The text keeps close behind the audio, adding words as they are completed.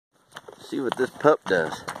See what this pup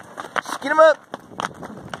does. Skin him up.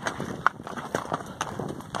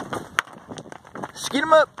 Skin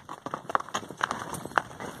him up.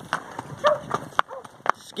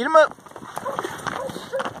 Skin him up.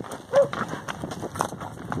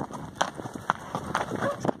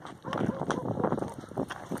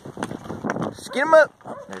 Skin him up.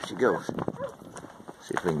 There she goes.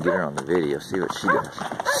 See if we can get her on the video. See what she does.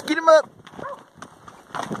 Skin him up.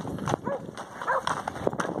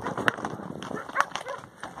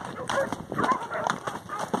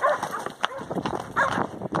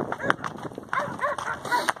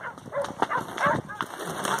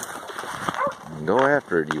 Go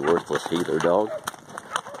after it, you worthless healer dog.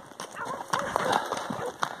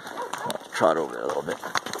 Let's trot over there a little bit.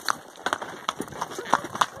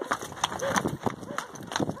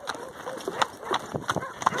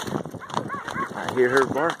 I hear her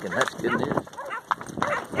barking. That's good news.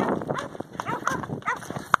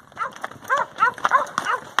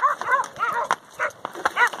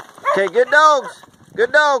 Okay, good dogs.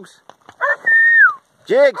 Good dogs.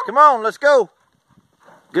 Jigs, come on, let's go.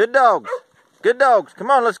 Good dogs. Good dogs.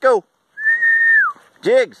 Come on, let's go.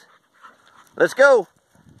 Jigs. Let's go.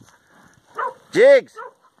 Jigs.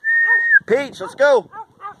 Peach, let's go.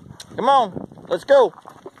 Come on, let's go.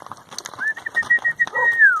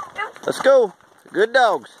 Let's go. Good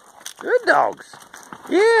dogs. Good dogs.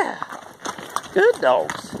 Yeah. Good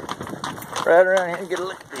dogs. Right around here and get a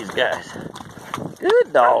look at these guys.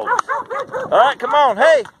 Good dogs. Alright, come on.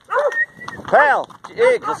 Hey. Pal,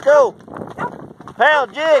 Jigs, let's go. Pal,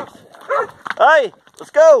 Jigs. Hey,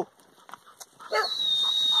 let's go.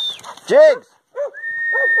 Jigs.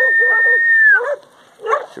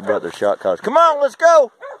 She brought their shot collars. Come on, let's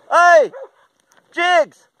go. Hey,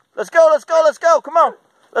 Jigs. Let's go, let's go, let's go. Come on.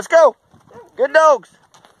 Let's go. Good dogs.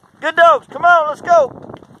 Good dogs. Come on, let's go.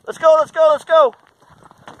 Let's go, let's go, let's go.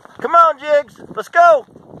 Come on, Jigs. Let's go.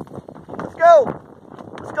 Let's go.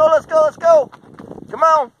 Let's go, let's go, let's go. Come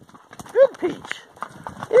on. Good peach.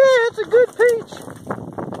 Yeah, it's a good peach.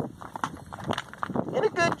 And a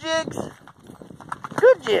good Jigs.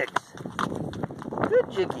 Good Jigs. Good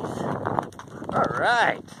Jiggies.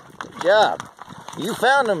 Alright. Good job. You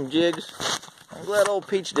found them, Jigs. I'm glad old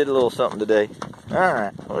Peach did a little something today.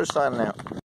 Alright, we're signing out.